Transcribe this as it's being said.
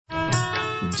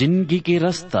जिंदगी के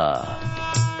रास्ता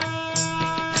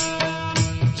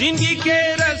जिंदगी के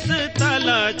रास्ता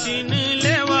ला चिन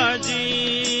लेवा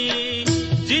जी,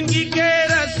 जिंदगी के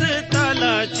रास्ता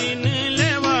ला चिन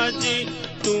लेवा जी,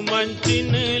 तू मन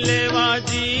चिन लेवा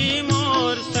जी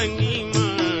मोर संगी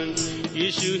मन,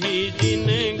 यीशु ही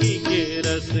जिंदगी के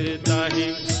रास्ता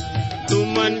है। तू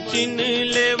मन चिन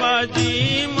लेवा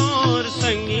जी मोर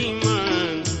संगी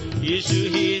मन, यीशु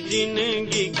ही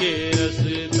जिंदगी के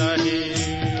रास्ता है।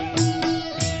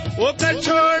 ओकर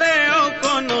छोड़े ओ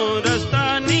कोनो रास्ता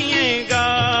निएगा,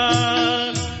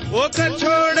 ओकर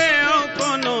छोड़े ओ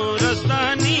कोनो रास्ता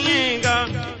निएगा,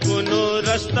 कोनो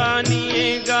रास्ता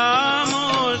निएगा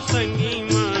मोर संगी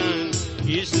मन,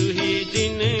 यीशु ही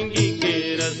जिंदगी के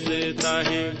रास्ता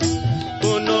है।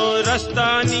 कोनो रास्ता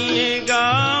निएगा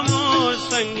मोर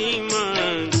संगी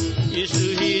मन, यीशु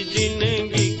ही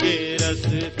जिंदगी के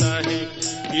रास्ता है।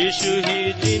 यीशु ही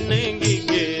जिंदगी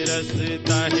के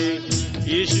रास्ता है,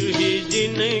 यीशु ही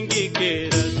जिंदगी के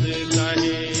रास्ता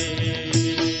है।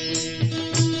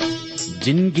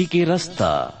 जिंदगी के रास्ता।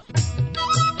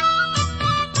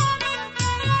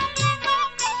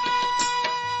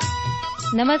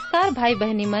 नमस्कार भाई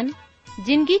बहनी मन,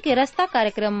 जिंदगी के रास्ता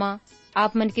कार्यक्रम में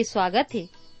आप मन के स्वागत है।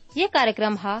 ये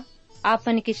कार्यक्रम हा आप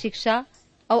मन की शिक्षा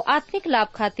और आत्मिक लाभ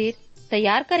खातिर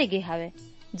तैयार करे गे हावे,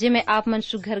 जिमे आप मन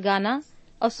सुघर गाना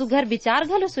और सुघर विचार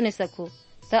घलो सुने सको।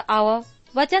 तो आओ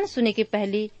वचन सुने के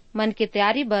पहली मन के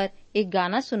तैयारी बर एक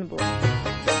गाना सुनबो।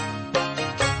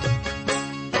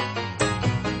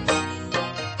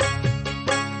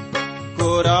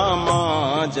 कोरा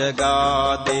माँ जगा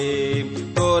दे,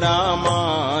 कोरा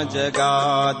माँ जगा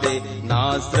दे,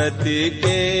 नासरत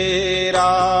के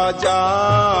राजा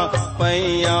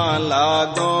पैया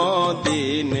लागो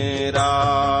दिन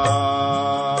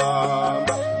रात।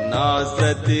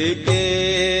 नासरत के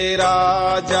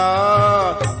राजा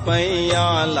पैया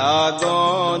लागो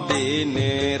दिन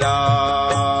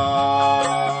रात।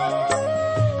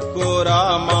 कोरा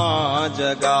माँ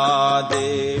जगा दे,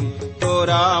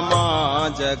 कोरा माँ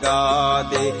जगा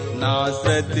दे,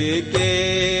 नासरत के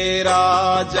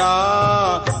राजा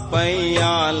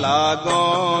पैया लागो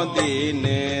दिन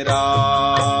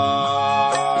रात।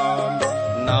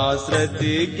 नासरत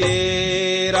के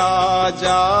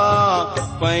राजा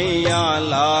पैया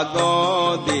लागो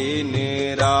दिन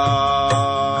रात।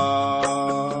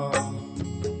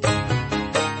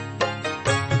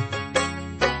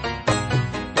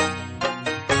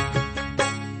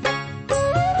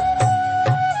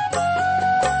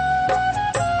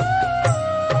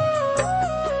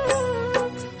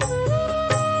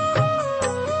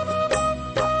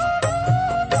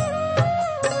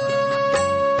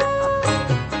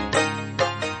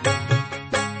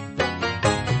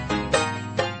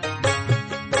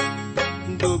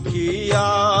 दुखिया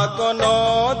कोनो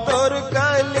तोर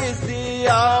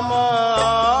कलिसिया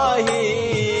माही,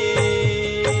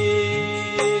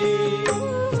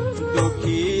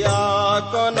 दुखिया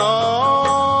कोनो,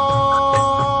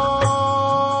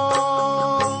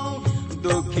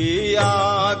 दुखिया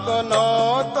कोनो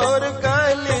तोर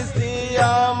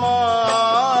कलिसिया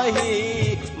माही,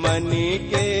 मनी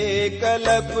के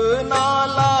कल्पना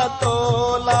ला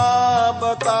तोला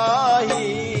बताही,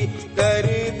 कर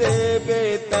देबे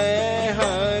तैं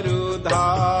हर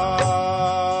उधार,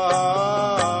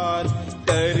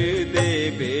 कर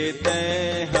देबे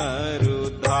तैं हर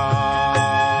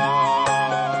उधार।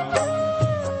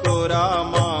 कोरा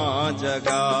माँ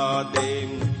जगा दे,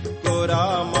 कोरा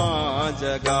माँ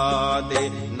जगा दे,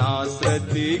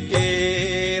 नासरत के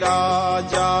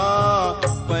राजा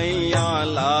पैया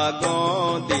लागो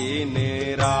दिन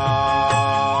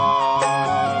रात।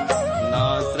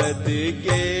 नासरत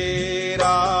के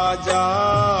राजा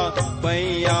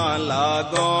पैया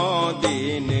लागो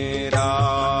दिन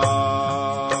रात।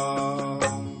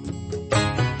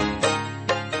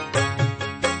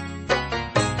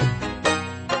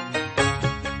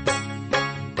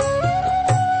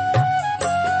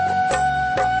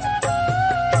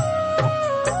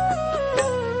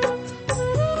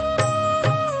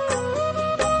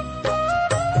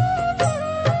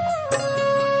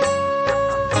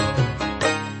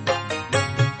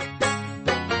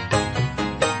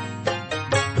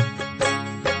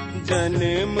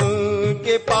 जन्म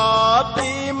के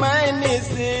पापी मैं निस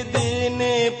दिन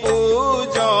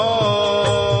पूजो,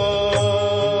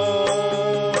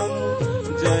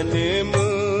 जन्म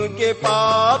के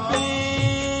पापी,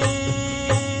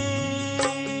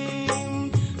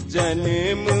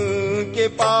 जन्म के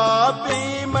पापी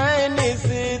मैं निस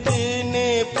दिन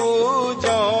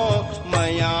पूजो,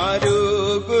 मयारू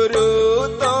गुरु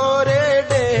तोरे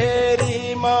डेरी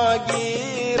मागी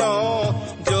रो,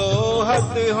 जो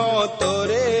हत हो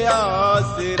तोरे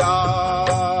आसरा,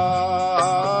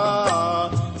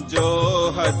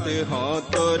 जोहत हो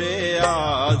तोरे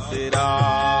आसरा।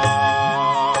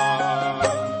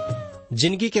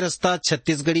 जिंदगी के रास्ता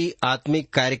छत्तीसगढ़ी आत्मिक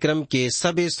कार्यक्रम के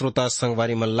सभी श्रोता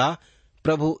संगवारी मल्ला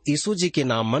प्रभु यीशु जी के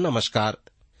नाम में नमस्कार।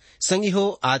 संगी हो,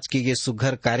 आज के ये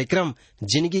सुघर कार्यक्रम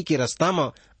जिंदगी के रास्ता में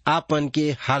आप मन के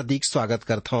हार्दिक स्वागत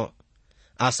करता हूँ।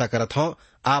 आशा करता हूँ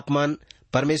आप मन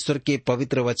परमेश्वर के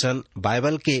पवित्र वचन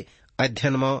बाइबल के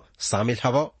अध्ययन में शामिल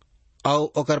हवो और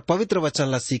ओकर पवित्र वचन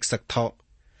ला सीख सकता हो।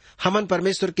 हमन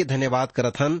परमेश्वर के धन्यवाद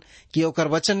करत हन कि ओकर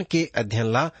वचन के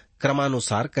अध्ययन ला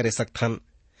क्रमानुसार करे सकथन।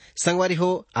 संगवारी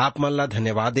हो, आप मन ला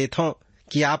धन्यवाद देता हूँ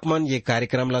कि आप मन ये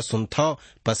कार्यक्रम ला सुनता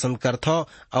पसंद करता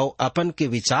और अपन के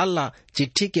विचार ला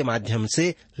चिट्ठी के माध्यम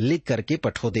से लिख करके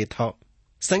पठो देता।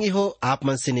 संगी हो, आप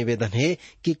मन से निवेदन है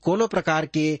कि कोनो प्रकार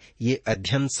के ये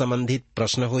अध्ययन संबंधित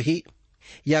प्रश्न हो ही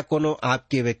या कोनो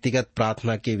आपके व्यक्तिगत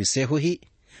प्रार्थना के विषय हो ही,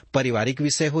 पारिवारिक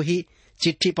विषय हो ही,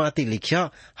 चिट्ठी पाती लिखिया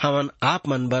हमन आप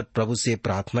मन बर प्रभु से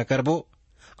प्रार्थना करबो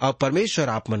और परमेश्वर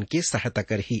आप मन के सहायता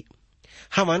करही।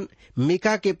 हमन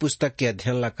मीका के पुस्तक के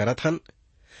अध्ययन ला करत हन।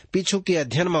 पीछू के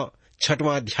अध्ययन में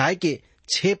 6वां अध्याय के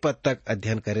 6 पद तक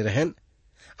अध्ययन करे रहन।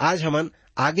 आज हमन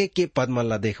आगे के पद मन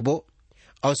ला देखबो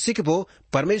और सीखबो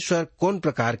परमेश्वर कौन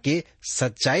प्रकार के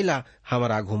सच्चाई ला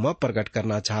हमारा आगू में प्रकट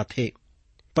करना चाहते।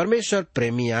 परमेश्वर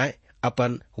प्रेमी आए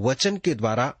अपन वचन के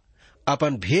द्वारा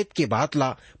अपन भेद के बात ला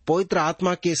पवित्र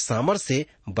आत्मा के सामर्थ से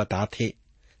बताथे।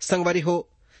 संगवारी हो,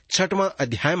 6वां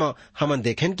अध्याय में हमन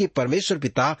देखें कि परमेश्वर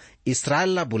पिता इस्राएल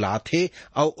ला बुलाथे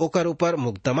और ओकर ऊपर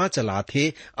मुकदमा चलाथे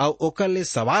और ओकर ले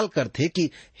सवाल करथे कि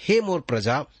हे मोर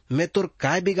प्रजा, मैं तोर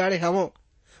काय बिगाड़े हवो।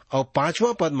 और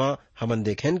 5वां पद में हमन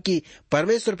देखें कि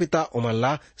परमेश्वर पिता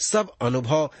उमल्ला सब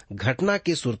अनुभव घटना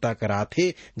के सुरता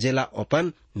कराथे जेला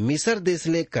अपन मिस्र देश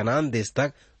ले कनान देश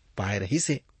तक पाए रही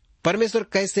से। परमेश्वर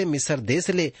कैसे मिस्र देश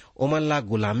ले उमल्ला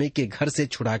गुलामी के घर से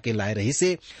छुड़ा के लाए रही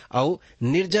से और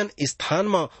निर्जन स्थान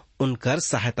में उनकर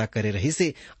सहायता करे रही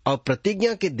से और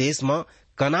प्रतिज्ञा के देश में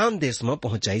कनान देश में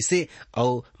पहुंचाई से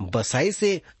और बसाई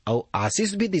से और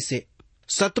आशीष भी दी से,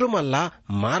 शत्रु मल्ला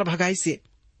मार भगाई से।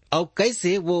 और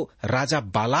कैसे वो राजा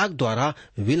बालाक द्वारा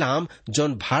विलाम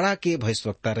जोन भाड़ा के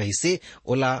भविष्यवक्ता रही से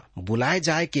ओला बुलाए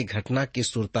जाए के घटना के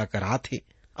सुरता करा थे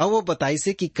और वो बताई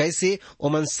से कि कैसे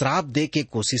ओमन श्राप दे के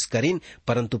कोशिश करीन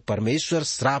परंतु परमेश्वर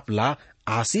श्राप ला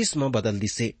आशीष में बदल दी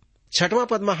से। 6वां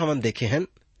पद में हमन देखे हैं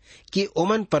कि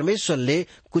ओमन परमेश्वर ले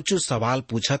कुछ सवाल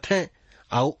पूछत हैं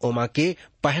और ओमा के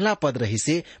पहला पद रही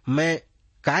से मैं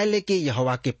काय लेके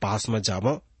यहोवा के पास में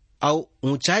जावो और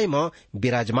ऊंचाई में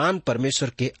विराजमान परमेश्वर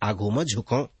के आगू में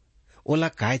झुको, ओला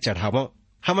काय चढ़ावो।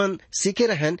 हमन सीखे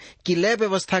रहन कि लय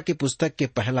व्यवस्था की पुस्तक के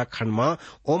पहला खंड में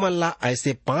ओमल्ला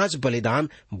ऐसे 5 बलिदान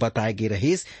बताए गए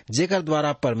रहीस जेकर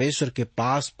द्वारा परमेश्वर के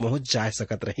पास पहुंच जा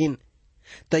सकत रहीन।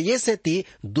 तो ये से ती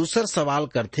दूसर सवाल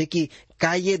करते कि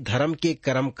का ये धर्म के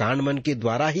कर्म कांड मन के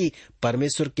द्वारा ही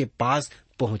परमेश्वर के पास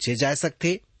पहुंचे जा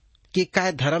सकते कि का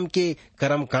धर्म के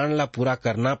कर्म कांड ला पूरा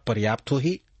करना पर्याप्त हो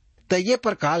ही। तो ये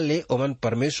प्रकार ले ओमन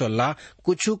परमेश्वर ला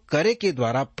कुछ करे के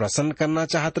द्वारा प्रसन्न करना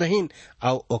चाहत रहीन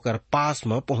और ओकर पास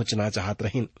में पहुंचना चाहत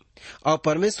रहीन और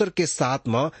परमेश्वर के साथ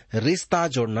में रिश्ता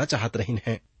जोड़ना चाहत रहीन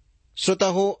है। श्रोता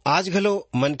हो, आज घलो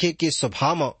मनखे के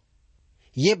स्वभाव में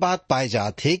ये बात पाए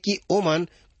जात है कि ओमन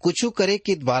कुछ करे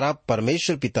के द्वारा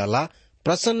परमेश्वर पिता ला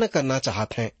प्रसन्न करना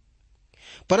चाहत हैं,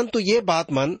 परंतु ये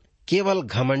बात मन केवल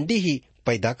घमंडी ही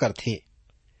पैदा करथे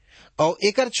और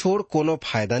एकर छोड़ कोनो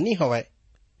फायदा नहीं हवय।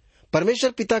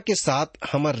 परमेश्वर पिता के साथ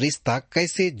हमार रिश्ता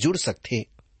कैसे जुड़ सकते?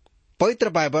 पवित्र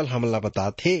बाइबल हमला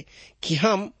बताथे कि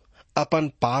हम अपन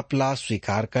पाप ला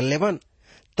स्वीकार कर लेवन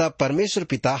तब परमेश्वर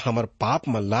पिता हमार पाप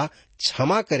मन ला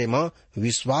क्षमा करे में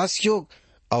विश्वास योग्य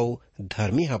और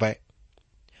धर्मी हवय।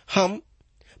 हम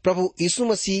प्रभु यीशु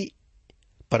मसीह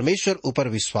परमेश्वर ऊपर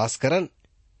विश्वास करन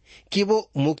कि वो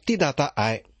मुक्तिदाता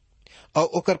आए और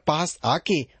ओकर पास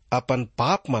आके अपन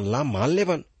पाप मन ला मान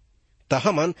लेवन त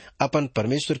हमन अपन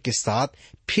परमेश्वर के साथ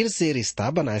फिर से रिश्ता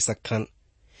बनाए सकथन।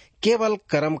 केवल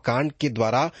कर्म कांड के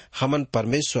द्वारा हमन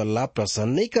परमेश्वर ला प्रसन्न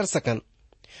नहीं कर सकन।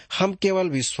 हम केवल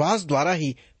विश्वास द्वारा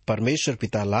ही परमेश्वर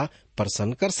पिता ला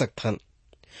प्रसन्न कर सकथन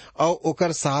और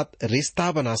ओकर साथ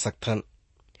रिश्ता बना सकथन।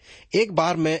 एक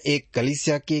बार मैं एक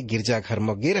कलीसिया के गिरजाघर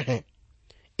में गे रहे।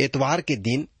 इतवार के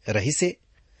दिन रही से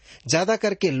ज्यादा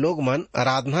करके लोग मन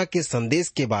आराधना के संदेश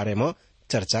के बारे में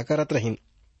चर्चा करत रहीन।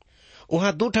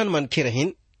 वहां 2 ठन मनखे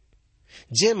रहीन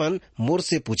जे मन मोर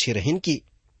से पूछे रहीन कि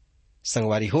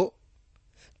संगवारी हो,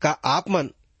 का आप मन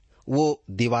वो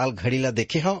दीवाल घड़ी ला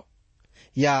देखे हो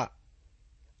या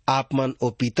आप मन ओ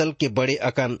पीतल के बड़े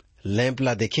अकन लैंप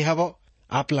ला देखे हवो?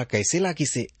 आप ला कैसे लागी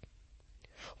से?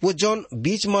 वो जौन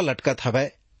बीच में लटकत हवै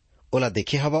ओला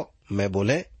देखे हवो। मैं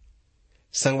बोले,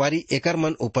 संगवारी एकर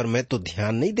मन ऊपर मैं तो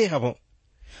ध्यान नहीं दे हवो,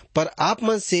 पर आप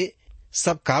मन से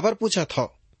सब काबर पूछत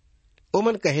हो। ओ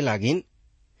मन कहे लागिन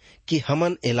कि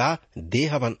हमन एला दे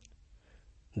हवन,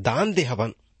 दान दे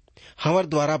हवन, हमर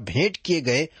द्वारा भेंट किए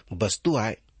गए वस्तु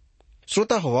आए।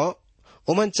 श्रोता हुआ,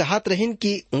 ओमन चाहत रहिन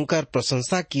कि उनकर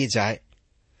प्रशंसा किए जाए।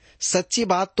 सच्ची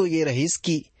बात तो ये रहीस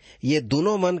कि ये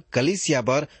दोनों मन कलीसिया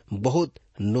बर बहुत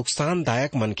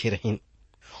नुकसानदायक मनखे रहिन।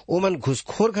 ओमन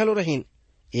घुसखोर घलो रहिन।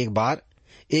 एक बार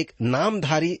एक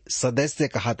नामधारी सदस्य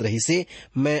कहत रही से,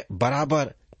 मैं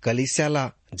बराबर कलीसिया ला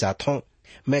जाथों,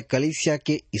 मैं कलीसिया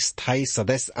के स्थायी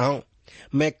सदस्य आऊं,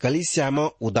 मैं कलीसिया में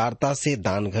उदारता से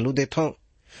दान घलो देथों,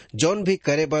 जौन भी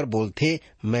करे बर बोलथे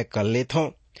मैं कर लेथों,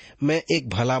 मैं एक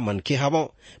भला मनखे हवों,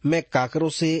 मैं काकरो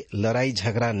से लड़ाई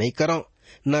झगड़ा नहीं करो,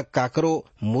 न काकरो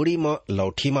मुड़ी में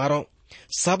लौठी मारो,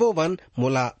 सबो बन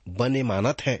मोला बने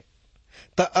मानत है।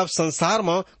 त अब संसार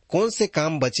में कौन से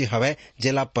काम बचे हवे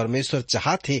जेला परमेश्वर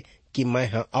चाहत है कि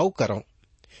मैं औ करो।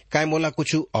 काय मोला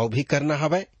कुछ औ भी करना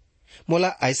हवे? मोला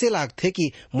ऐसे लागथे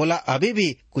कि मोला अभी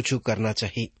भी कुछ करना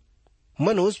चाहिए।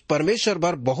 मनुष्य परमेश्वर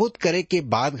बर बहुत करे के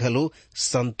बाद घलो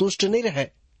संतुष्ट नहीं रहे।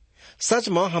 सच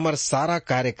में हमर सारा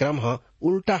कार्यक्रम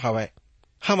उल्टा हवे।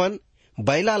 हमन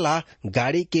बैला ला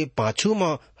गाड़ी के पाछू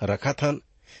में रखत हन।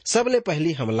 सबले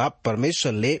पहली हमला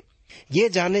परमेश्वर ले ये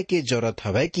जाने के जरूरत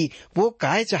हवे कि वो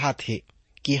काय चाहत है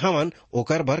कि हमन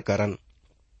ओकर बर करन।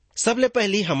 सबले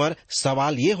पहली हमर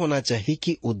सवाल ये होना चाहिए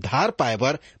कि उद्धार पाए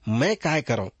बर मैं काय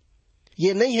करूं।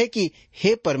 ये नहीं है कि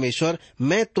हे परमेश्वर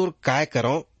मैं तोर काय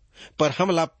करूं, पर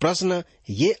हमला प्रश्न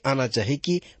ये आना चाहिए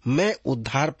कि मैं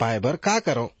उद्धार पाए बर का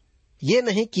करूं। ये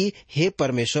नहीं कि हे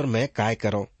परमेश्वर मैं काय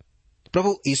करूं।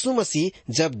 प्रभु यीशु मसीह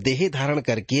जब देह धारण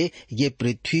करके ये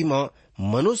पृथ्वी में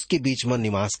मनुष्य के बीच में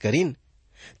निवास करीन,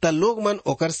 त लोग मन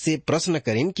ओकर से प्रश्न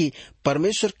करीन कि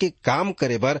परमेश्वर के काम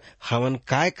करे बर हमन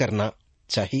काय करना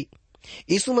चाहिए।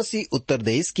 यीशु मसीह उत्तर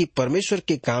देस कि परमेश्वर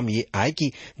के काम ये आए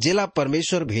कि जेला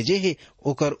परमेश्वर भेजे है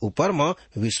ओकर ऊपर में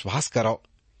विश्वास करो।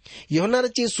 यूहन्ना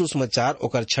रचित सुसमाचार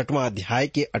ओकर 6वां अध्याय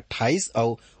के 28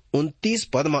 और 29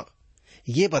 पद में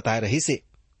ये बताए रही से।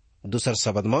 दूसर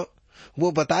शब्द में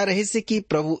वो बता रहे से कि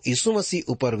प्रभु यीशु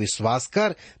मसीह ऊपर विश्वास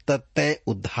कर तब तय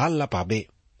उद्धार ला पाबे।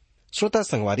 श्रोता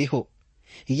संगवारी हो,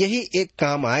 यही एक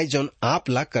काम आए जौन आप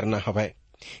ला करना हवै।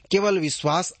 केवल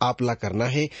विश्वास आप ला करना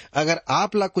है। अगर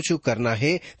आप ला कुछ करना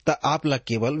है तो आप ला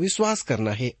केवल विश्वास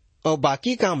करना है और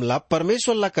बाकी काम ला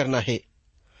परमेश्वर ला करना है।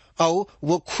 और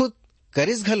वो खुद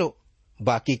करिस घलो,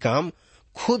 बाकी काम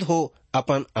खुद हो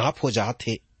अपन आप हो जात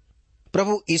है।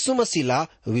 प्रभु यीशु मसीह ला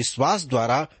विश्वास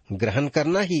द्वारा ग्रहण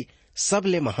करना ही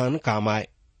सबले महान काम आए।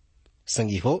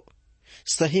 संगी हो,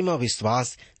 सही में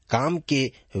विश्वास काम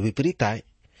के विपरीत आए।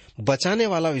 बचाने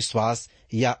वाला विश्वास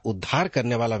या उद्धार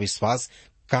करने वाला विश्वास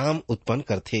काम उत्पन्न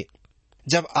करते।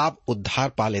 जब आप उद्धार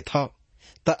पा लेते हो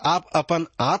तो आप अपन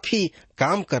आप ही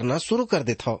काम करना शुरू कर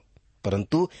देते हो,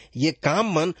 परंतु ये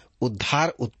काम मन उद्धार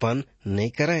उत्पन्न नहीं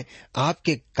करें।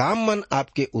 आपके काम मन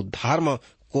आपके उद्धार में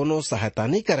कोनो सहायता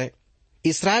नहीं करें।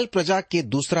 इस्राएल प्रजा के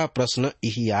दूसरा प्रश्न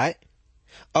यही आए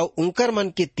और उनकर मन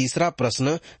के तीसरा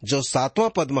प्रश्न जो 7वां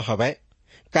पद में हवे,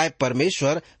 काय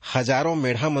परमेश्वर हजारों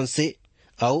मेढ़ा मन से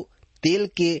और तेल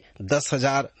के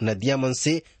 10,000 नदियां मन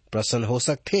से प्रसन्न हो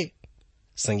सकते।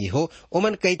 संगी हो,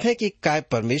 ओमन कहते कि काय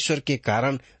परमेश्वर के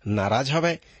कारण नाराज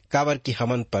हवे, काबर कि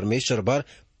हमन परमेश्वर बर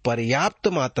पर्याप्त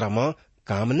मात्रा में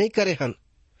काम नहीं करे हन।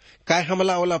 काय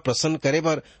हमला ओला प्रसन्न करे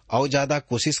बर और ज्यादा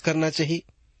कोशिश करना चाहिए।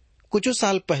 कुछ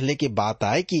साल पहले की बात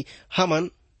आए कि हमन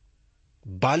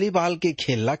वॉलीबॉल के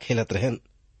खेलला खेलत रहन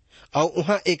और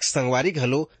वहां एक संगवारी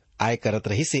घलो आय करत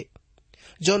रही से,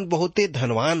 जौन बहुते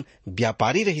धनवान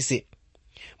व्यापारी रही से।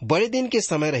 बड़े दिन के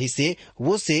समय रही से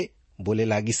वो से बोले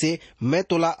लागी से, मैं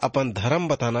तोला अपन धर्म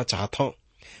बताना चाहता हूँ।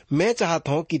 मैं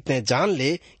चाहता हूँ कि तै जान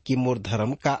ले कि मोर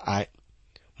धर्म का आय।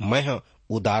 मैं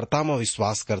उदारता में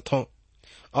विश्वास करता हूँ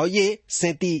और ये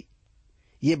सेती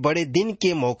ये बड़े दिन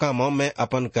के मौका में मैं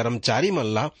अपन कर्मचारी मन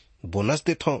ला बोनस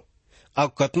देता हूँ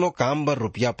और कतनो काम बर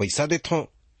रुपया पैसा देता हूँ।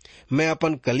 मैं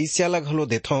अपन कलीसिया ला घलो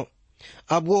देता हूँ।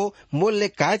 अब वो मोल ले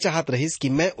काय चाहत रहीस कि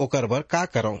मैं ओकर बर का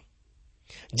करूं।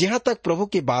 जहां तक प्रभु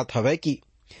की बात हवे कि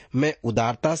मैं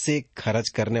उदारता से खर्च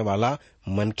करने वाला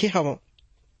मनखे हवं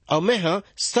और मैं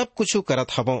सब कुछ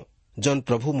करत हवं जौन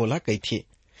प्रभु मोला कही थी।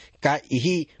 का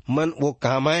यही मन वो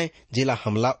काम आए जिला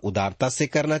हमला उदारता से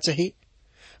करना चाहिए।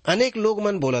 अनेक लोग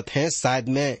मन बोलत हैं शायद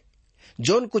मैं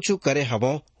जौन कुछ करे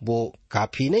हवं वो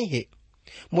काफी नहीं है।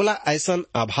 मोला ऐसन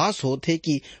आभास होते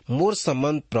कि मोर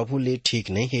संबंध प्रभु ले ठीक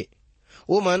नहीं है।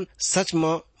 वो मन सच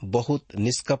में बहुत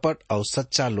निष्कपट और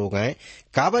सच्चा लोग आए,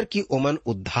 काबर की ओमन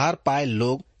उद्धार पाए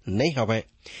लोग नहीं हवे।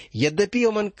 यद्यपि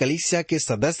ओमन कलीसिया के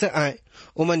सदस्य आए,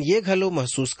 ओमन ये घलो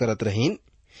महसूस करत रहीन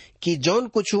कि जौन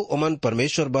कुछ ओमन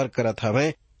परमेश्वर बर करत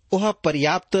हवे वह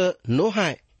पर्याप्त नो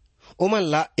है। ओमन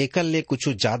ला एकल ले कुछ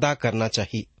ज्यादा करना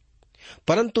चाहिए।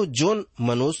 परंतु जोन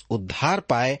मनुष्य उद्धार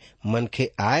पाए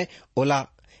मनखे आए ओला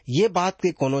ये बात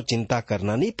के कोनो चिंता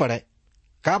करना नहीं पड़े,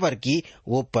 काबर की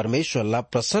वो परमेश्वर ला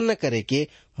प्रसन्न करे के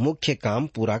मुख्य काम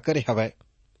पूरा करे हवे।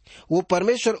 वो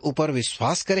परमेश्वर ऊपर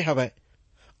विश्वास करे हवे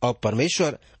और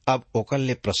परमेश्वर अब ओकर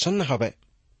ले प्रसन्न हवे।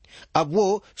 अब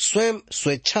वो स्वयं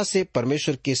स्वेच्छा से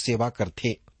परमेश्वर की सेवा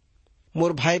करथे।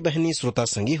 मोर भाई बहनी श्रोता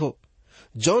संगी हो,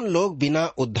 जौन लोग बिना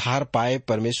उद्धार पाए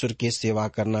परमेश्वर की सेवा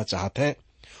करना चाहते हैं,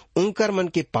 उनकर मन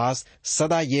के पास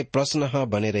सदा ये प्रश्न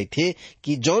बने रही थे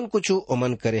कि जौन कुछ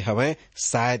ओमन करे हवे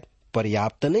शायद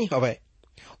पर्याप्त नहीं हवे।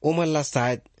 ओमन ला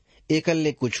शायद एकल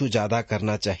ले कुछ ज्यादा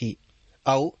करना चाहिए।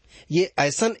 और ये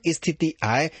ऐसन स्थिति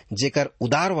आए जेकर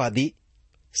उदारवादी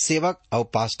सेवक और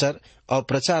पास्टर और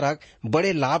प्रचारक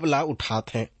बड़े लाभ ला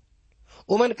उठाते हैं।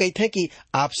 ओमन कहते हैं कि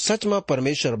आप सच में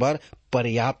परमेश्वर बर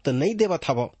पर्याप्त नहीं देवत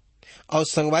हव और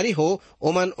संगवारी हो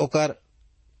ओमन ओकर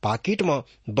पाकिट में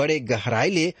बड़े गहराई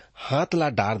ले हाथ ला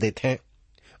डार देते हैं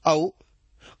और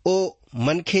ओ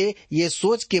मनखे ये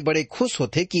सोच के बड़े खुश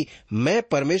होते कि मैं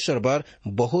परमेश्वर बर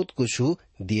बहुत कुछ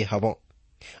दिए हव।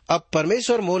 अब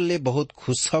परमेश्वर मोल ले बहुत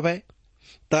खुश हवे।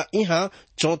 त यहाँ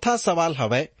चौथा सवाल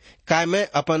हवे, का मैं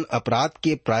अपन अपराध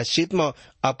के प्रायश्चित में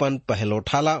अपन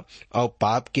पहलोठा ला और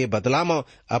पाप के बदला में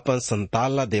अपन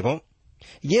संतान ला देवो?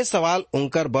 ये सवाल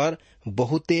उनकर बर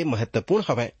बहुते महत्वपूर्ण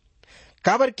हवे,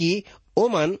 काबर की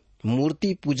ओमन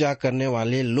मूर्ति पूजा करने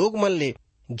वाले लोग मन ले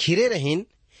घिरे रहीन,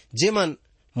 जेमन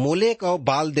मोलेक और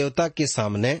बाल देवता के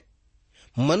सामने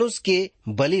मनुष्य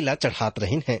के बलि ला चढ़ात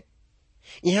रहीन है।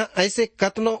 यहाँ ऐसे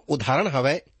कतनो उदाहरण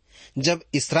हवे जब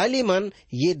इस्राएली मन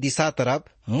ये दिशा तरफ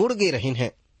मुड़ गए रहीन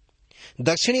है।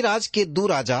 दक्षिणी राज के 2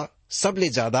 राजा सबले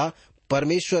ज्यादा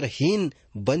परमेश्वरहीन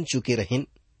बन चुके रहीन।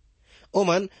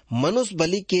 ओमन मनुष्य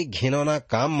बलि के घिनौना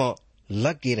काम में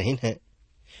लग गए रहीन है।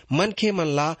 मनखे मन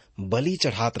ला बलि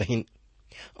चढ़ात रहीन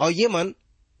और ये मन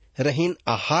रहीन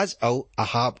आहाज और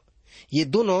आहाब, ये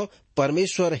दोनों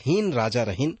परमेश्वरहीन राजा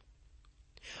रहीन।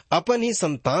 अपन ही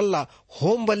संतान ला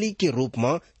होम बलि के रूप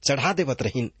में चढ़ा देवत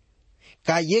रहीन।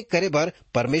 का ये करे बर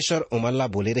परमेश्वर ओमन ला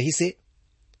बोले रही से?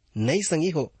 नहीं संगी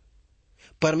हो,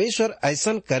 परमेश्वर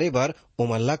ऐसन करे बर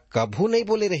ओमन ला कभू नहीं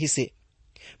बोले रही से।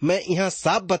 मैं यहाँ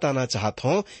साफ बताना चाहता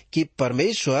हूँ कि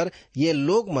परमेश्वर ये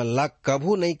लोग मन ला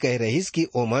कभू नहीं कह रहीस कि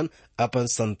ओमन अपन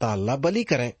संतान ला बलि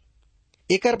करें।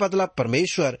 एकर बदला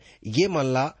परमेश्वर ये मन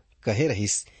ला कहे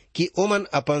रहीस कि ओमन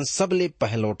अपन सबले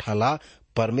पहलोठा ला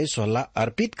परमेश्वर ला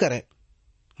अर्पित करें,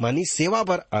 मानी सेवा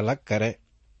बर अलग करें।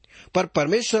 पर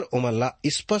परमेश्वर ओमन ला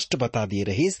स्पष्ट बता दिए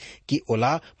रहीस कि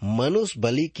ओला मनुष्य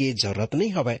बलि के जरूरत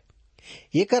नहीं हवे।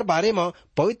 एकर बारे में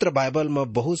पवित्र बाइबल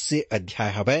में बहुत से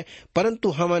अध्याय हवे, परंतु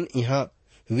हमन यहाँ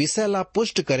विषय ला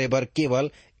पुष्ट करे बर केवल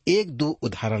 1-2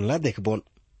 उदाहरण ला देखबोन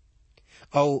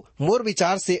और मोर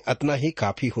विचार से अतना ही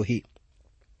काफी होही।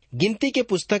 गिनती के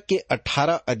पुस्तक के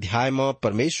 18 अध्याय में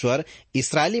परमेश्वर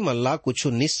इस्राएली मन ला कुछ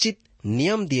निश्चित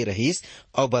नियम दिए रहीस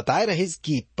और बताए रहीस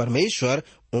कि परमेश्वर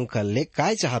उनका ले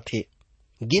काय चाहते।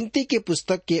 गिनती के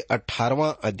पुस्तक के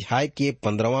 18वां अध्याय के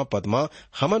 15वां पद में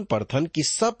हमन पढ़थन कि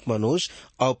सब मनुष्य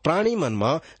और प्राणी मन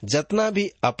में जतना भी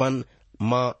अपन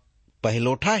माँ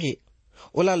पहलोठा है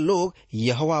ओला लोग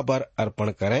यहोवा बर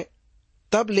अर्पण करें।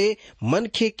 तब ले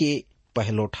मनखे के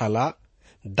पहलोठा ला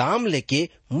दाम लेके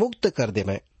मुक्त कर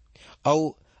देवे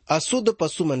और अशुद्ध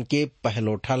पशु मन के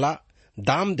पहलोठा ला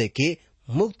दाम देके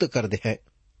मुक्त कर दे है।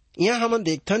 यहाँ हम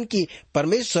देखथन कि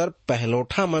परमेश्वर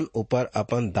पहलोठा मन ऊपर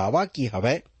अपन दावा की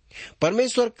हवे।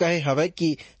 परमेश्वर कहे हवे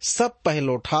कि सब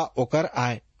पहलोठा ओकर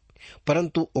आए,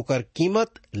 परंतु ओकर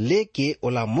कीमत लेके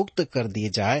ओला मुक्त कर दिए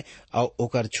जाए और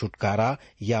ओकर छुटकारा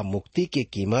या मुक्ति के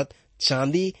कीमत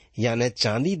चांदी यानी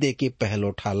चांदी दे के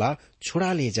पहलोठा ला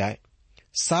छुड़ा ले जाए।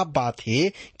 साफ बात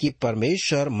है कि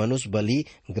परमेश्वर मनुष्य बलि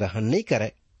ग्रहण नहीं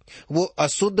करे, वो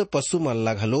अशुद्ध पशु मन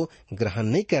ला घलो ग्रहण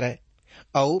नहीं करे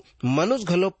और मनुष्य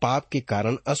घलो पाप के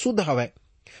कारण अशुद्ध हवे,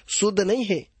 शुद्ध नहीं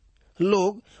है।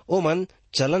 लोग ओमन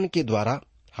चलन के द्वारा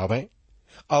हवे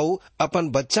और अपन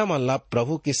बच्चा मन ला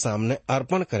प्रभु के सामने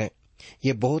अर्पण करें।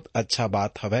 ये बहुत अच्छा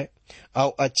बात हवे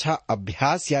और अच्छा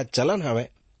अभ्यास या चलन हवे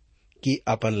कि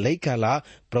अपन लइका ला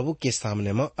प्रभु के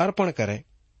सामने में अर्पण करें।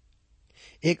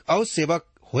 एक और सेवक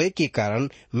होए के कारण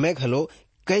मैं घलो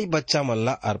कई बच्चा मन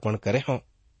ला अर्पण करे हूँ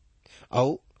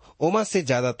और ओमा से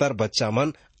ज्यादातर बच्चा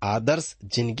मन आदर्श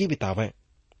जिंदगी बितावे।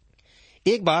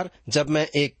 एक बार जब मैं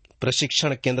एक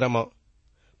प्रशिक्षण केंद्र में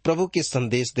प्रभु के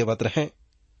संदेश देवत रहे,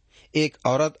 एक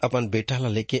औरत अपन बेटा ला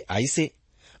लेके आई से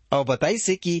और बताई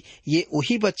से कि ये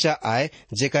वही बच्चा आए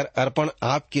जेकर अर्पण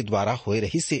आपके द्वारा होए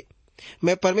रही से।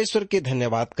 मैं परमेश्वर के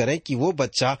धन्यवाद करें कि वो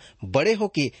बच्चा बड़े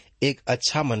होके एक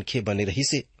अच्छा मनखे बने रही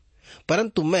से,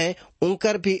 परंतु मैं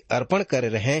उनकर भी अर्पण करे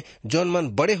रहे जौन मन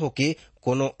बड़े होके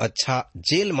कोनो अच्छा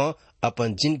जेल में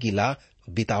अपन जिंदगी ला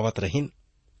बितावत रहीन।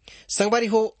 संगवारी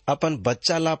हो, अपन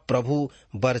बच्चा ला प्रभु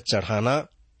बर चढ़ाना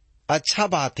अच्छा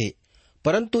बात है,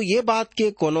 परंतु ये बात के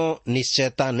कोनो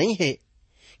निश्चयता नहीं है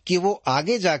कि वो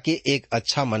आगे जाके एक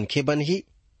अच्छा मनखे बनही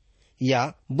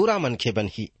या बुरा मनखे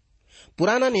बनही।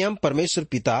 पुराना नियम परमेश्वर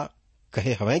पिता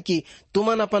कहे हवे कि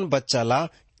तुमन अपन बच्चा ला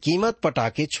कीमत पटा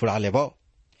के छुड़ा लेबो।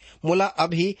 मोला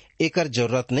अभी एकर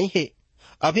जरूरत नहीं है,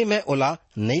 अभी मैं ओला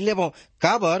नहीं लेबो।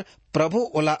 काबर प्रभु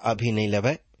ओला अभी नहीं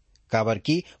लेवे? काबर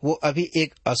की वो अभी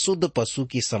एक अशुद्ध पशु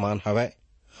की समान हवे।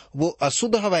 वो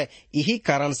अशुद्ध हवे, यही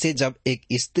कारण से जब एक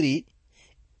स्त्री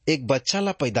एक बच्चा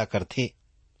ला पैदा करथे,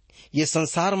 ये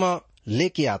संसार में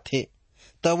लेके आथे,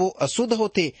 तब वो अशुद्ध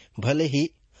होते। भले ही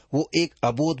वो एक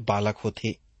अबोध बालक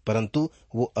होते, परंतु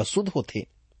वो अशुद्ध होते।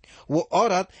 वो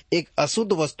औरत एक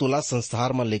अशुद्ध वस्तुला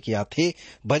संसार में लेके आथे।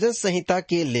 भजन संहिता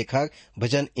के लेखक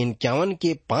भजन 51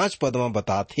 के 5 पद में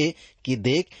बताथे कि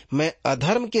देख, मैं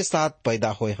अधर्म के साथ पैदा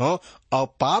होए हूँ और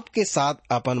पाप के साथ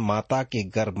अपन माता के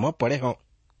गर्भ में पड़े हूँ।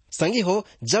 संगी हो,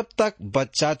 जब तक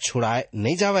बच्चा छुड़ाए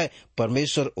नहीं जावे,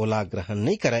 परमेश्वर ओला ग्रहण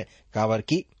नहीं करे। काबर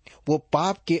की वो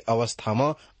पाप के अवस्था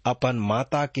में अपन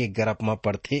माता के गर्भ में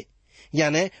पड़थे।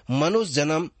 यानी मनुष्य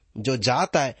जन्म जो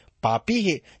जात है पापी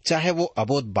है, चाहे वो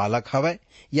अबोध बालक हवे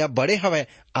या बड़े हवे।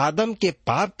 आदम के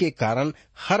पाप के कारण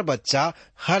हर बच्चा,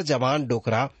 हर जवान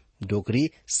डोकरा डोकरी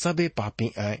सबे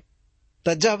पापी आए।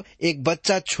 तो जब एक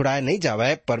बच्चा छुड़ाए नहीं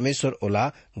जावे, परमेश्वर ओला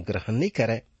ग्रहण नहीं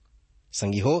करे।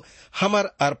 संगी हो, हमर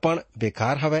अर्पण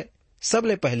बेकार हवे।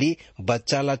 सबले पहली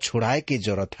बच्चा ला छुड़ाए के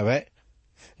जरूरत हवे।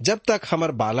 जब तक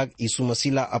हमर बालक यीशु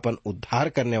मसीह ला अपन उद्धार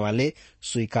करने वाले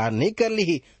स्वीकार नहीं कर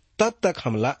ली, तब तक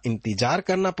हमला इंतजार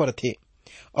करना पड़थे।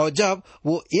 और जब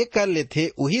वो ये कर लेथे,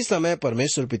 वही समय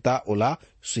परमेश्वर पिता ओला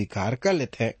स्वीकार कर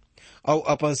लेथे और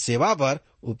अपन सेवा पर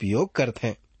उपयोग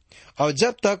करथे। और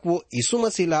जब तक वो यीशु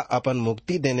मसीह ला अपन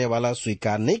मुक्ति देने वाला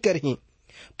स्वीकार नहीं करही,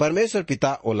 परमेश्वर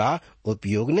पिता ओला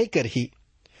उपयोग नहीं करही।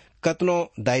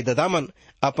 कतनो दाई ददामन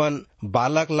अपन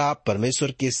बालक ला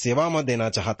परमेश्वर के सेवा में देना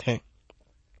चाहत हैं,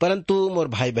 परंतु मोर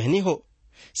भाई बहनी हो,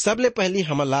 सबले पहली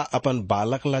हमला अपन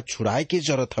बालक ला छुड़ाए के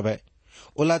जरूरत हवे।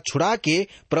 ओला छुड़ा के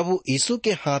प्रभु यीशु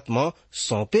के हाथ में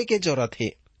सौंपे के जरूरत है।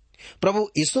 प्रभु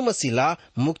यीशु मसीह ला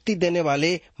मुक्ति देने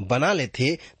वाले बना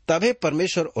लेथे, तबे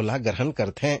परमेश्वर ओला ग्रहण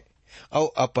करथे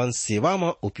और अपन सेवा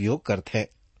में उपयोग करथे।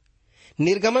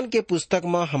 निर्गमन के पुस्तक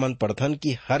में हमन पढ़थन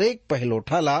कि हरेक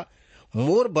पहलोठा ला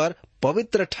मोर बर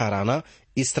पवित्र ठहराना।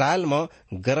 इसराइल में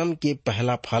गर्म के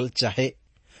पहला फल चाहे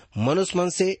मनुष्य मन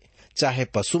से चाहे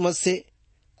पशु मन से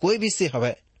कोई भी से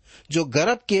हवे, जो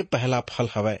गर्भ के पहला फल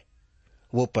हवे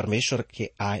वो परमेश्वर के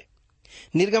आए।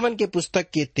 निर्गमन के पुस्तक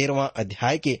के 13वां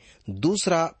अध्याय के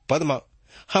 2 पद में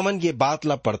हमन ये बात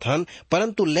ला पढ़थन,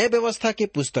 परंतु लय व्यवस्था के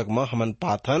पुस्तक में हमन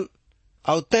पाथन,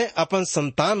 और तय अपन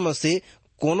संतान में से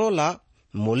कोनो ला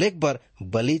मोलेक बर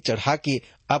बलि चढ़ा के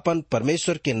अपन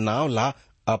परमेश्वर के नाव ला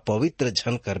अपवित्र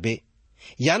झन करबे।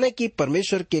 यानी कि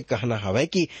परमेश्वर के कहना हवे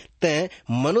कि तय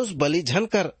मनुष्य बलि झन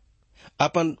कर,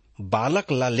 अपन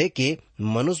बालक ला लेके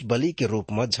मनुष्य बलि के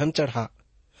रूप में झन चढ़ा।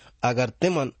 अगर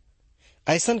तेमन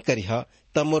ऐसन करिह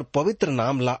तब मोर पवित्र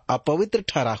नाम ला अपवित्र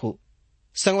ठहराहू।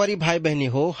 संगवारी भाई बहनी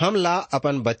हो, हम ला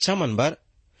अपन बच्चा मन बर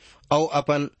और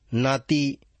अपन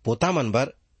नाती पोता मन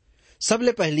बर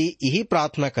सबले पहली यही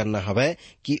प्रार्थना करना हवे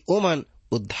कि ओमन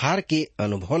उद्धार के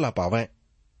अनुभव ला पावे,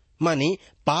 मानी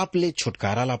पाप ले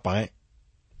छुटकारा ला पाए।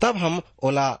 तब हम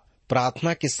ओला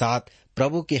प्रार्थना के साथ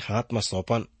प्रभु के हाथ में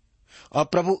सौंपन और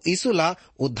प्रभु यीशु ला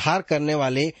उद्धार करने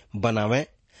वाले बनावे।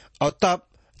 और तब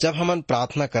जब हमन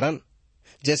प्रार्थना करन,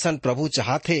 जैसन प्रभु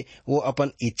चाहते वो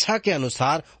अपन इच्छा के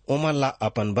अनुसार ओमन ला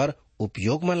अपन बर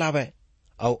उपयोग में लावे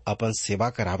और अपन सेवा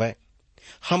करावे।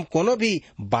 हम कोनो भी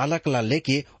बालक ला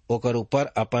लेके ओकर ऊपर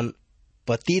अपन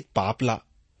पतित पाप ला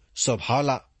स्वभाव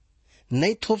ला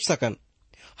नहीं थोप सकन।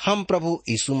 हम प्रभु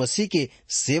यीशु मसीह के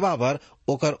सेवा बर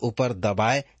ओकर ऊपर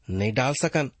दबाए नहीं डाल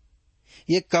सकन।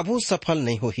 ये कभू सफल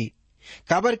नहीं होही,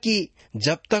 काबर कि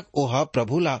जब तक ओह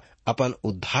प्रभु ला अपन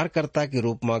उद्धारकर्ता के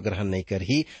रूप में ग्रहण नहीं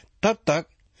करही, तब तक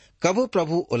कभू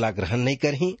प्रभु ओला ग्रहण नहीं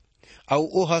करही और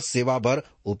ओह सेवा बर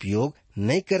उपयोग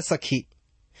नहीं कर सकी।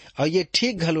 और ये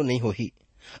ठीक घलो नहीं होही।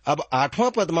 अब 8वां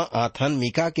पद में आथन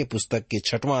मीका के पुस्तक के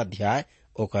 6वां अध्याय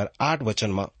ओकर 8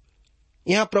 वचन में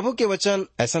यहाँ प्रभु के वचन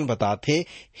ऐसन बताथे,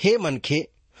 हे मनखे,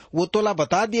 वो तोला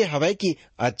बता दिए हवे कि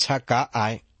अच्छा का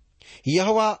आए।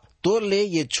 यहोवा तोर ले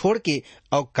ये छोड़ के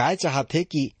और काय चाहते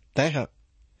कि तय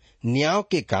न्याय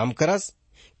के काम करस,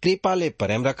 कृपा ले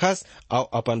प्रेम रखस और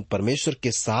अपन परमेश्वर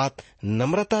के साथ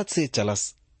नम्रता से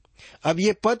चलस। अब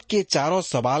ये पद के चारों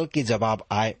सवाल के जवाब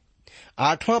आए।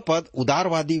 8वां पद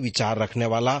उदारवादी विचार रखने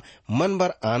वाला मन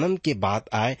भर आनंद के बात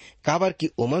आए, काबर की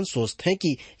उमन सोचते हैं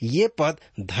कि ये पद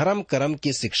धर्म कर्म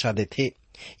की शिक्षा देते,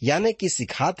 यानी कि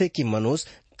सिखाते कि मनुष्य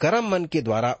कर्म मन के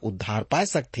द्वारा उद्धार पा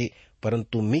सकते।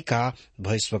 परंतु मीका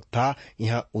भविष्यवक्ता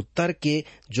यहाँ उत्तर के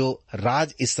जो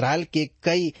राज इस्राएल के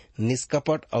कई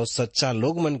निष्कपट और सच्चा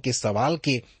लोग मन के सवाल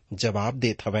के जवाब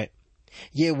देत हवे।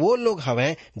 ये वो लोग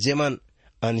हवे जेमन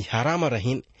अंधियारा में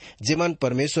रहीन, जेमन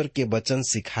परमेश्वर के वचन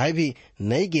सिखाए भी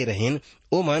नहीं गे रहीन।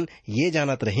 ओमन ये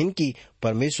जानत रहीन कि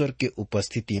परमेश्वर के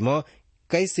उपस्थिति में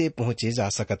कैसे पहुंचे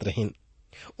जा सकत रहीन।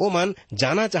 ओमन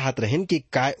जाना चाहत रहीन कि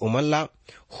काय उमन ला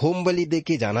होम बलि दे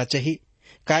के जाना चाहिए,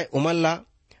 काय उमन ला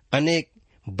अनेक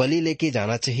बलि लेके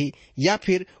जाना चाहिए, या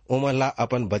फिर उमन ला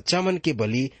अपन बच्चा मन के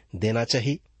बलि देना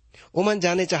चाहिए। उमन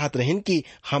जाने चाहत रहीन कि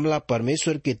हमला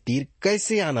परमेश्वर के तीर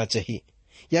कैसे आना चाहिए,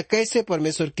 या कैसे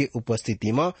परमेश्वर के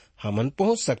उपस्थिति में हमन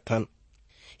पहुंच सकथन।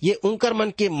 ये उनकर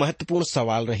मन के महत्वपूर्ण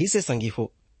सवाल रही से संगी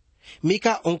हो।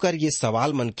 मीका उनकर ये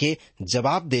सवाल मन के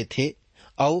जवाब दे थे,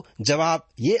 और जवाब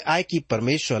ये आए कि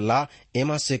परमेश्वर ला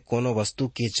एमा से कोनो वस्तु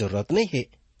की जरूरत नहीं है।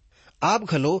 आप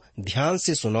घलो ध्यान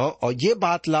से सुनो और ये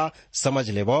बात ला समझ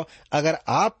लेवो। अगर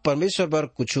आप परमेश्वर पर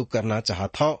कुछ करना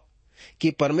चाहत हो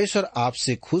कि परमेश्वर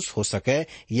आपसे खुश हो सके,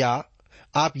 या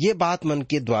आप ये बात मन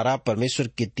के द्वारा परमेश्वर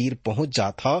के तीर पहुंच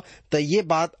जात हो, तो ये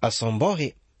बात असंभव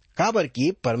है। काबर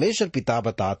की परमेश्वर पिता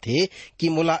बताते कि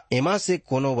मोला एमा से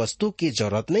कोनो वस्तु की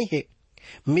जरूरत नहीं है।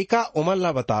 मीका उमन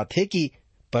ला बताते कि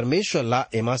परमेश्वर ला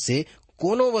एमा से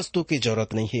कोनो वस्तु की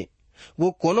जरूरत नहीं है।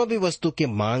 वो कोनो भी वस्तु के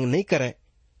मांग नहीं करे,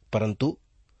 परंतु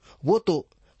वो तो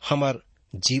हमार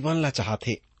जीवन ला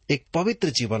चाहते, एक पवित्र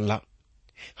जीवन ला,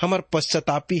 हमार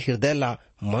पश्चातापी हृदय ला,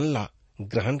 मन ला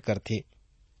ग्रहण करते।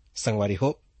 संगवारी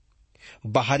हो,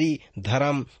 बाहरी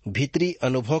धर्म भीतरी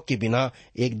अनुभव के बिना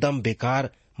एकदम बेकार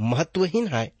महत्वहीन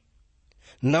है।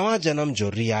 नवा जन्म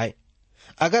जरूरी आए।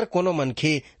 अगर कोनो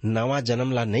मनखे नवा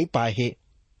जन्म ला नहीं पाए है,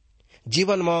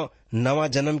 जीवन में नवा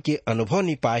जन्म के अनुभव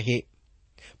नहीं पाए है,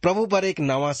 प्रभु पर एक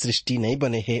नवा सृष्टि नहीं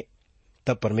बने है,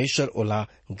 तब परमेश्वर ओला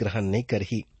ग्रहण नहीं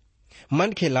करही।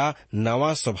 मन खेला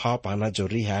नवा स्वभाव पाना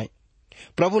जरूरी है।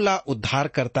 प्रभु ला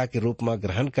उद्धारकर्ता के रूप में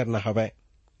ग्रहण करना हवे।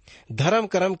 धर्म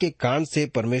कर्म के कांड से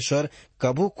परमेश्वर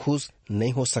कभू खुश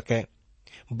नहीं हो सके।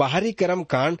 बाहरी कर्म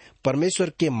कांड परमेश्वर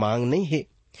के मांग नहीं है।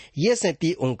 ये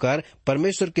सेती उनकर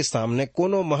परमेश्वर के सामने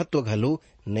कोनो महत्व घलू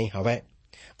नहीं हवे।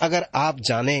 अगर आप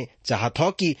जाने चाहत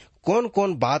हो कि कौन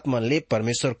कौन बात मन ले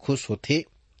परमेश्वर खुश होते,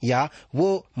 या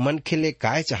वो मन खेले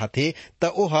काय चाहते, तो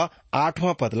ओह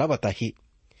 8वां पदला बताही।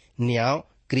 न्याय,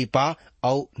 कृपा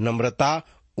और नम्रता,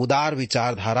 उदार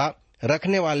विचारधारा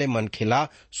रखने वाले मन खेला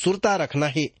सुरता रखना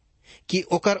है कि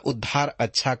ओकर उद्धार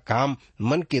अच्छा काम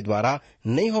मन के द्वारा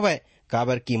नहीं होवे।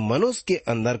 काबर की मनुष्य के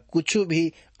अंदर कुछ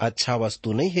भी अच्छा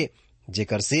वस्तु नहीं है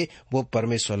जेकर से वो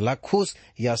परमेश्वर ला खुश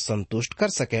या संतुष्ट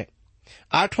कर सके।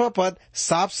 8वां पद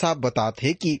साफ साफ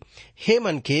बताते कि हे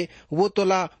मन के, वो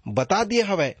तोला बता दिए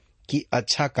हवे कि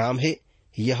अच्छा काम है,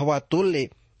 यहवा तोल ले,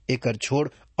 एकर छोड़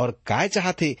और काय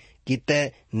चाहते कि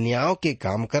तय न्याय के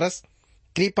काम करस,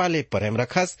 कृपा ले प्रेम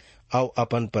रखस और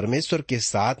अपन परमेश्वर के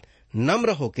साथ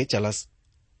नम्र होके चलस।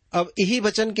 अब यही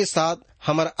वचन के साथ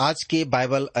हमार आज के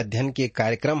बाइबल अध्ययन के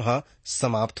कार्यक्रम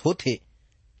समाप्त होते।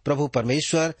 प्रभु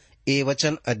परमेश्वर ए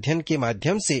वचन अध्ययन के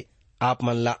माध्यम से आप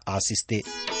मन ला आशीष दे।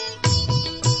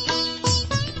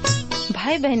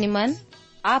 भाई बहनी मन,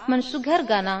 आप मन सुघर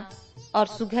गाना और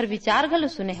सुघर विचार घलो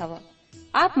सुने हवा।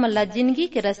 आप मन ला जिंदगी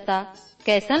के रास्ता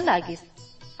कैसन लागिस?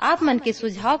 आप मन के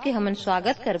सुझाव के हमन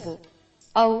स्वागत करबो।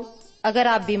 और अगर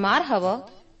आप बीमार हवा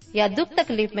या दुख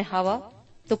तकलीफ में हवा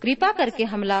तो कृपा करके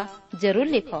हमला जरूर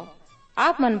लिखो।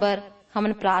 आप मन बर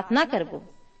हमन प्रार्थना करबो।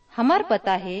 हमार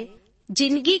पता है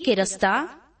जिंदगी के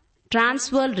रास्ता,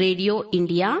 Trans World Radio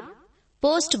India,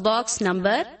 post box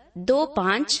number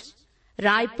 25,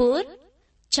 Raipur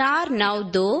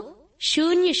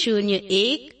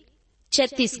 492001,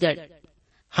 Chhattisgarh.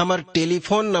 हमार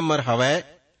टेलीफोन नंबर हवे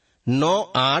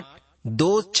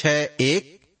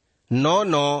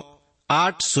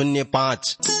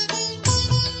 9826199805।